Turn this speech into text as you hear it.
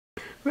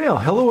Well,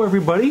 hello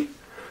everybody.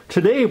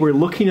 Today we're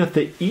looking at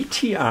the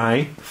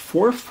ETI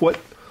 4-foot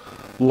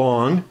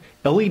long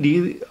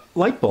LED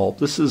light bulb.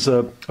 This is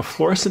a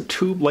fluorescent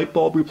tube light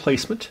bulb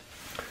replacement.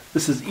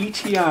 This is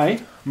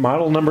ETI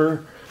model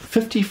number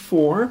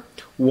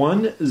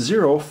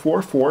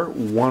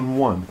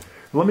 54104411.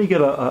 Let me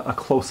get a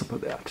close-up of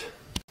that.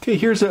 Okay,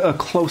 here's a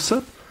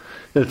close-up.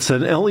 It's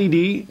an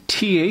LED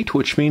T8,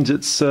 which means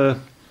it's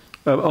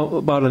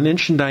about an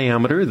inch in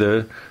diameter.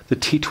 The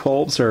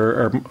T12s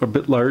are a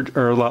bit large,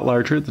 or a lot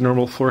larger than the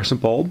normal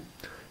fluorescent bulb.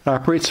 It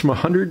operates from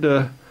 100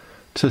 to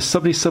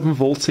 77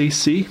 volts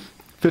AC,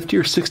 50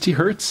 or 60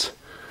 hertz.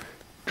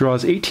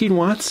 Draws 18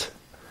 watts.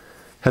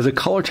 Has a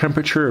color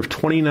temperature of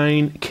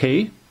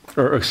 29K,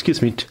 or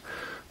excuse me,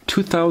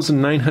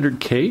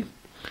 2,900K,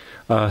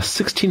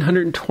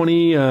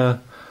 1,620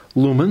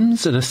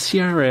 lumens, and a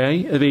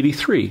CRA of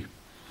 83.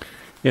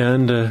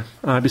 And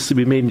obviously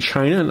be made in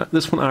China, and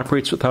this one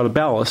operates without a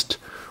ballast,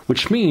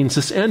 which means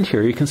this end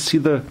here, you can see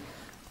the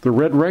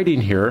red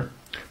writing here.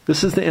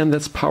 This is the end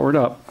that's powered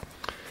up,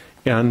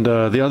 and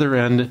the other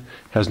end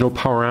has no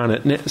power on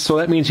it. So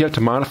that means you have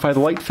to modify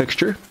the light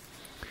fixture,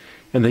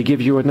 and they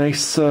give you a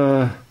nice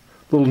little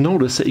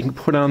notice that you can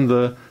put on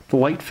the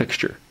light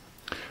fixture.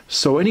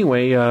 So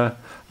anyway, I'm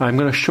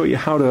going to show you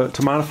how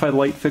to modify the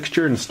light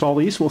fixture and install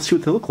these. We'll see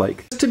what they look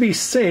like. Just to be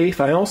safe,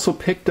 I also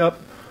picked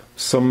up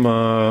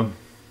some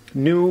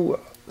new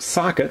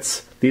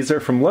sockets. These are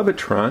from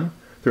Levitron.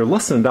 They're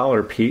less than $1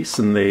 a piece,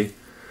 and they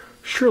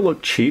sure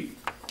look cheap.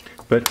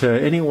 But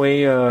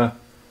anyway,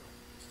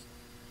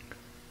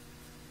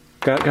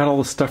 got all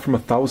the stuff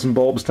from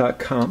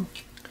 1000bulbs.com,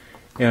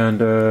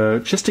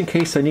 and just in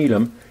case I need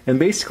them. And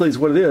basically,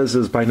 what it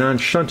is by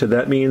non-shunted.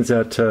 That means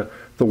that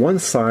the one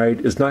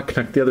side is not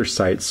connected to the other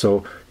side,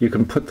 so you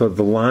can put the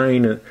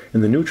line in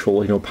the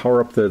neutral.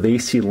 Power up the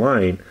AC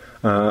line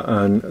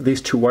on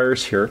these two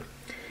wires here.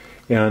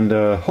 And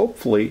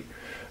hopefully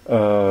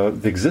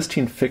the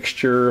existing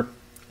fixture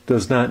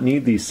does not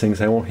need these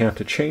things. I won't have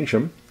to change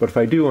them. But if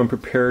I do, I'm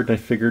prepared. And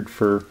I figured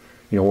for,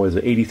 what was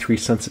it, 83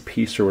 cents a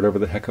piece or whatever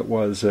the heck it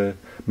was, might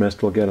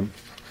as well get them.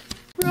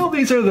 Well,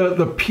 these are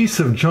the piece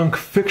of junk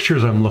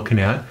fixtures I'm looking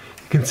at.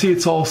 You can see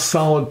it's all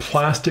solid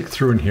plastic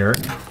through in here.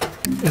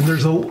 And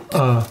there's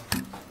I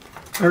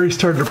already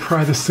started to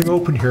pry this thing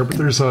open here, but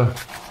there's a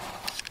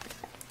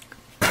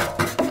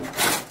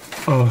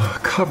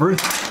cover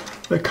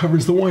that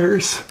covers the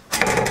wires.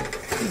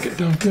 Get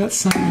down to that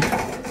side.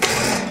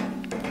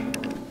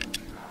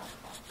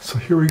 So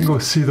here we can go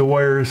see the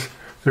wires.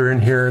 They're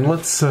in here, and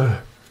let's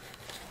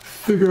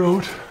figure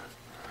out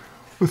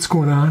what's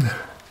going on.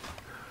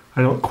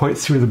 I don't quite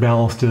see where the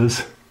ballast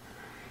is,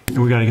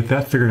 and we got to get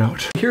that figured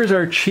out. Here's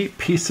our cheap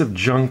piece of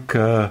junk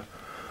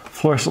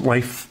fluorescent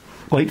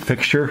light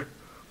fixture.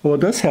 Well, it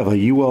does have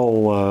a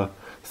UL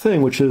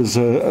thing, which is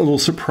a little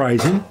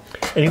surprising.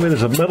 Anyway,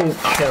 there's a metal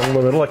channel in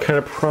the middle. I kind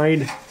of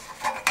pried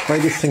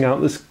this thing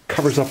out. This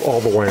covers up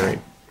all the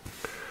wiring.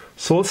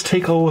 So let's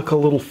take a look a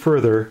little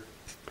further.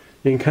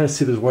 You can kind of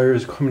see there's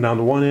wires coming down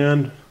to one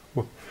end.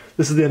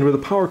 This is the end where the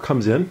power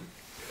comes in.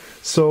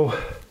 So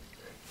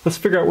let's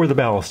figure out where the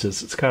ballast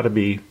is. It's got to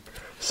be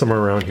somewhere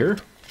around here.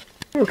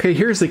 Okay,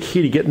 here's the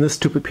key to getting this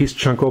stupid piece of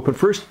junk open.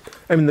 First,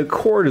 the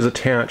cord is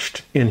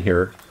attached in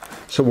here,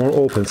 so it won't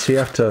open. So you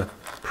have to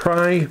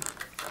pry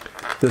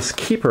this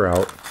keeper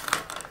out,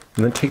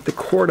 and then take the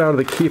cord out of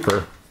the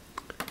keeper.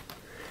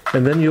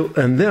 And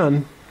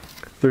then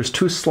there's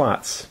two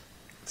slots.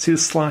 See the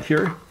slot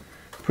here?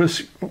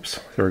 Oops,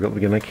 there we go,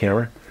 again, the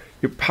camera.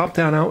 You pop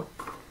that out,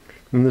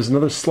 and there's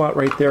another slot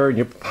right there, and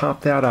you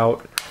pop that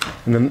out,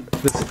 and then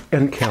this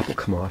end cap will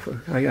come off.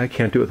 I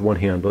can't do it with one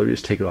hand, but let me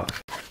just take it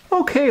off.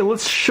 Okay,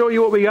 let's show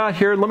you what we got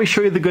here. Let me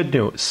show you the good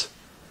news.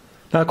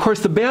 Now, of course,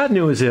 the bad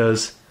news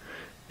is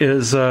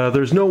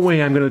there's no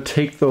way I'm going to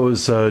take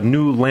those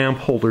new lamp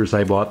holders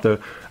I bought.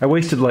 I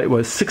wasted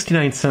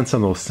 69 cents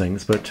on those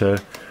things, but they're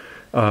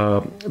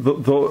not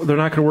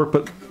going to work.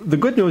 But the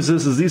good news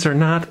is these are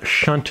not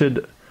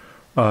shunted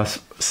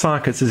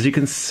sockets. As you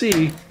can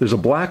see, there's a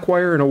black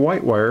wire and a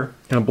white wire,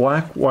 and a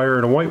black wire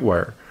and a white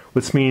wire,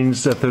 which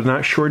means that they're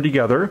not shored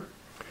together.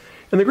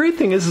 And the great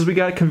thing is we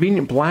got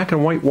convenient black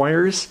and white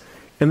wires,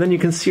 and then you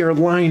can see our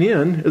line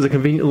in is a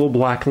convenient little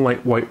black and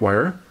white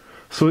wire.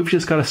 So we've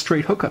just got a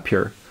straight hook up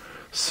here.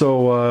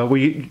 So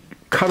we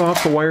cut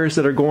off the wires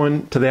that are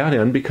going to that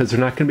end because they're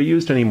not going to be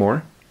used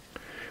anymore.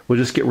 We'll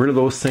just get rid of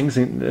those things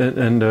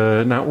and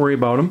not worry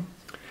about them.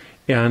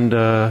 And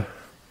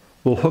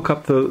we'll hook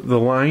up the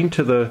line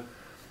to the,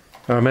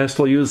 might as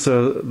well use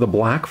the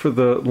black for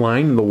the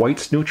line and the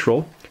white's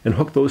neutral, and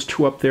hook those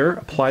two up there,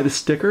 apply the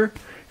sticker,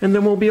 and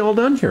then we'll be all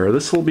done here.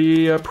 This will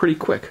be pretty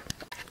quick.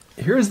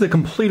 Here's the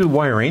completed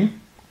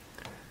wiring.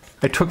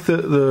 I took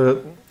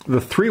the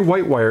three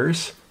white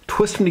wires,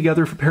 twist them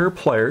together with a pair of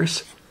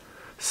pliers.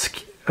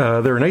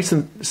 They're nice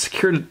and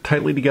secured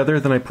tightly together.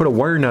 Then I put a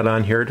wire nut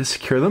on here to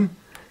secure them.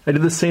 I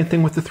did the same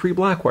thing with the three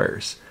black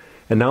wires.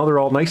 And now they're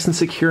all nice and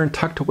secure and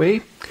tucked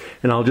away.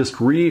 And I'll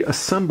just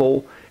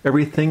reassemble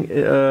everything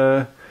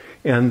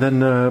and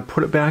then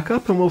put it back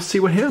up, and we'll see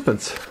what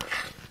happens.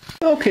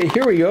 Okay,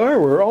 here we are.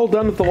 We're all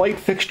done with the light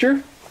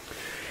fixture.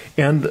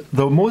 And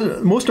the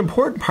most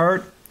important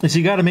part is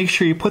you got to make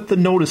sure you put the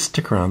notice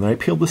sticker on there. I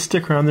peeled the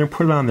sticker on there and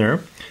put it on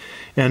there.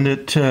 And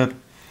it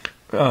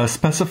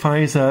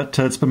specifies that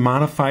it's been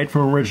modified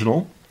from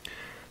original.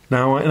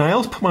 Now, and I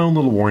also put my own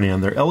little warning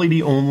on there,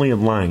 LED only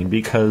and line,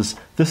 because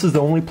this is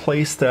the only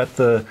place that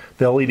the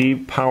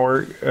LED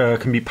power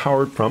can be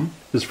powered from,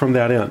 is from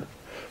that end.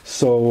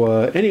 So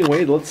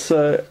anyway, let's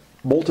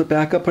bolt it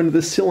back up into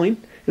the ceiling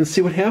and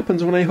see what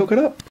happens when I hook it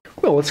up.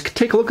 Well, let's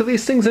take a look at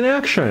these things in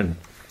action.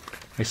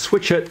 I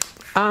switch it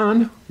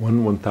on,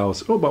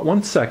 about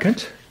 1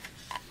 second.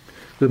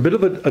 There's a bit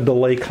of a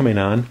delay coming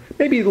on,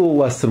 maybe a little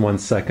less than 1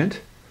 second.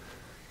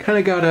 Kind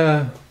of got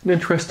an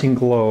interesting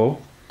glow.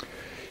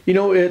 You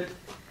know, it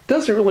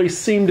doesn't really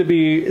seem to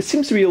be, it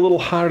seems to be a little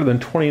hotter than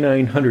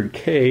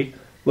 2900K.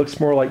 Looks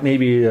more like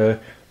maybe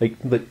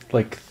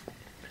like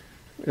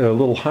a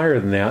little higher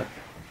than that.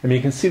 I mean,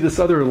 you can see this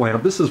other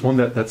lamp. This is one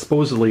that's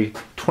supposedly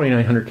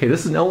 2900K.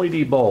 This is an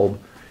LED bulb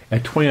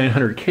at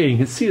 2900K. You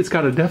can see it's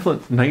got a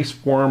definite nice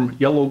warm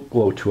yellow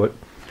glow to it,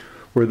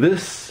 where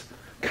this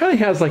kind of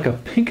has like a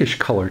pinkish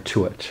color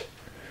to it.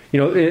 You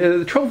know,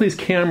 the trouble with these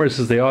cameras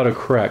is they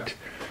autocorrect.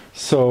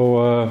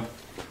 So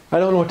I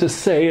don't know what to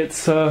say.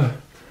 It's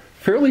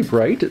fairly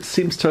bright. It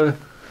seems to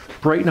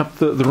brighten up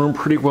the room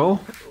pretty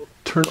well.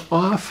 Turn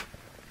off.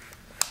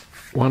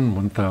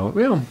 1,000.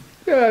 Well,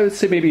 yeah, I would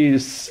say maybe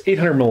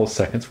 800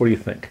 milliseconds. What do you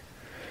think?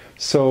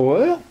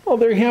 So, well,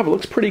 there you have it.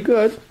 Looks pretty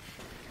good.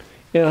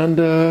 And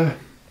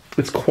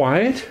it's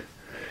quiet.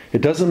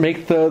 It doesn't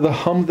make the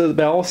hum that the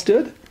ballast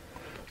did.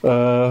 You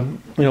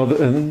know,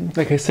 and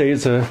like I say,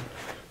 it's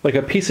like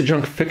a piece of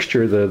junk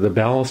fixture. The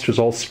ballast was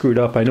all screwed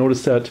up. I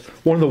noticed that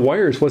one of the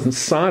wires wasn't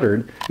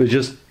soldered. It was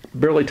just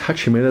barely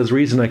touching me. That's the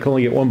reason I could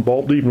only get one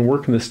bulb to even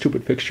work in this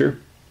stupid fixture.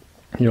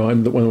 You know,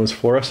 I'm the one that was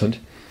fluorescent.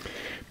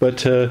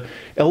 But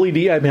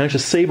LED, I managed to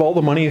save all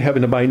the money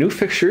having to buy new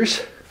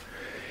fixtures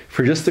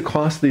for just the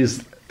cost of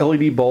these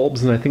LED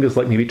bulbs, and I think it was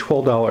like maybe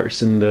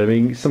 $12. And I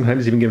mean,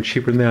 sometimes even get them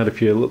cheaper than that if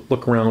you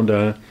look around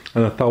on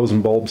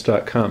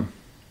 1000bulbs.com.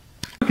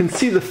 You can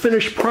see the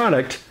finished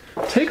product.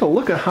 Take a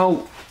look at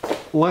how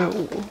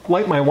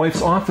light my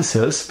wife's office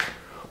is.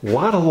 A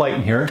lot of light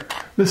in here.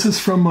 This is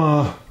from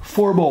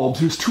 4 bulbs.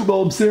 There's 2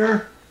 bulbs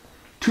there,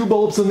 2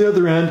 bulbs on the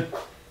other end.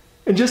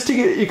 And just to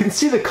get, you can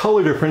see the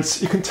color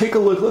difference. You can take a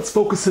look. Let's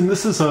focus in.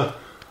 This is a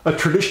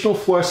traditional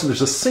fluorescent.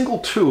 There's a single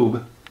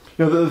tube.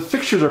 You know, the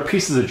fixtures are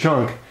pieces of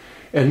junk,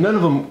 and none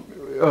of them,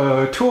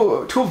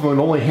 two of them would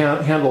only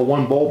handle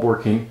 1 bulb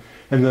working,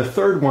 and the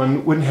third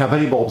one wouldn't have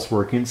any bulbs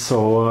working.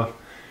 So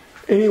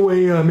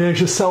anyway, I managed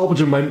to salvage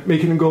them by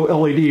making them go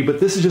LED, but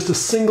this is just a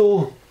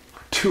single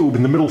tube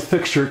in the middle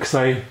fixture, because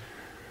and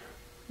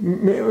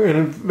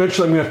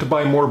eventually I'm going to have to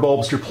buy more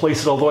bulbs to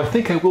replace it, although I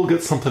think I will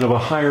get something of a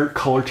higher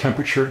color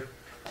temperature.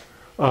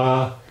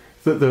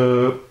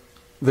 The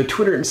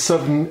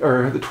 207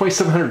 or the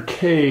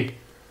 2700K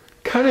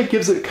kind of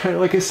gives it, kind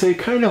of like I say,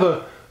 kind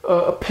of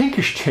a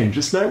pinkish tinge.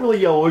 It's not really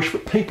yellowish,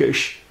 but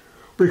pinkish,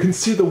 where you can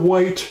see the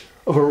white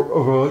of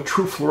a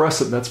true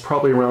fluorescent. That's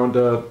probably around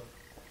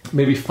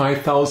maybe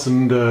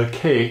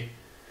 5000K.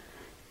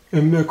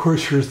 And of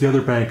course, here's the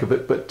other bank of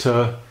it, but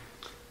a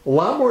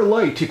lot more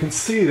light. You can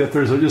see that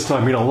there's just,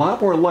 I mean, a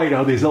lot more light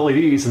out of these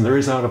LEDs than there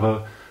is out of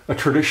a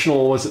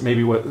traditional, was it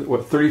maybe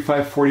what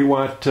 35, 40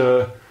 watt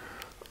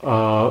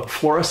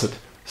fluorescent.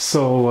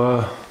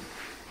 So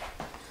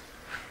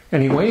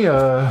anyway,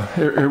 it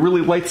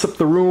really lights up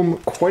the room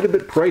quite a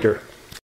bit brighter.